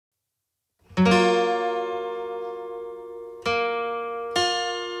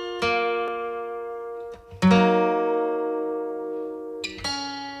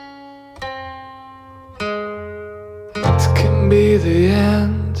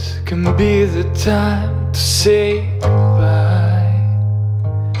can be the time to say goodbye.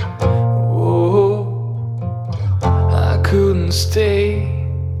 Oh, I couldn't stay,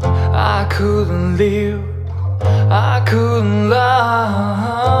 I couldn't live, I couldn't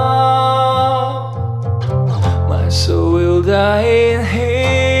love. My soul will die in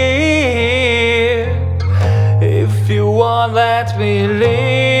here. If you won't let me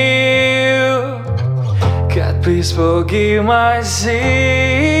live, God, please forgive my sins.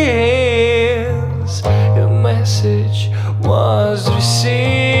 Your message was received.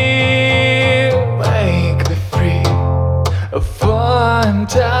 Make me free, for I'm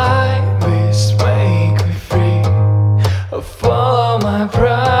tired. Please make me free, for my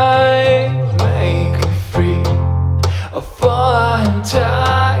pride. Make me free, for I'm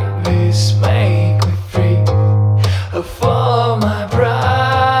tired. Please make me free, for my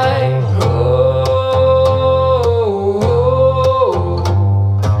pride. Oh,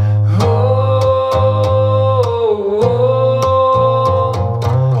 oh,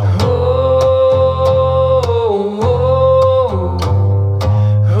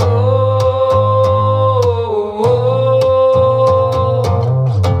 oh,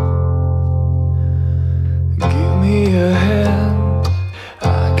 give me a hand,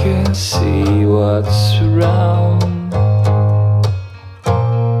 I can see what's around.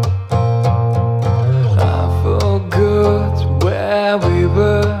 I forgot where we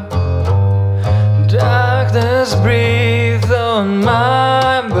were. Darkness breathed on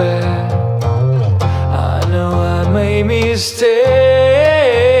my bed. I know I made mistakes.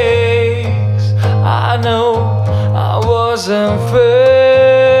 I know I wasn't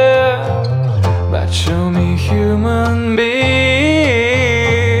fair, but show me human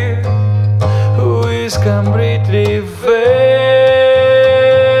being who is completely fair.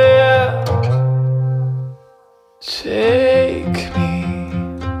 Take me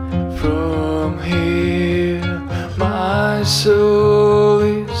from here, my soul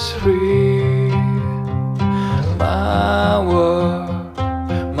is free. My world,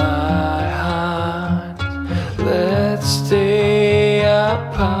 my heart, let's stay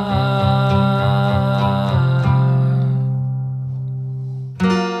apart.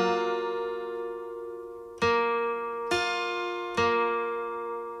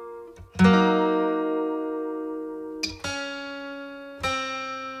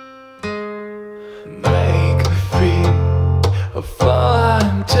 Make me free, for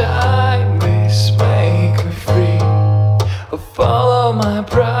I'm tired.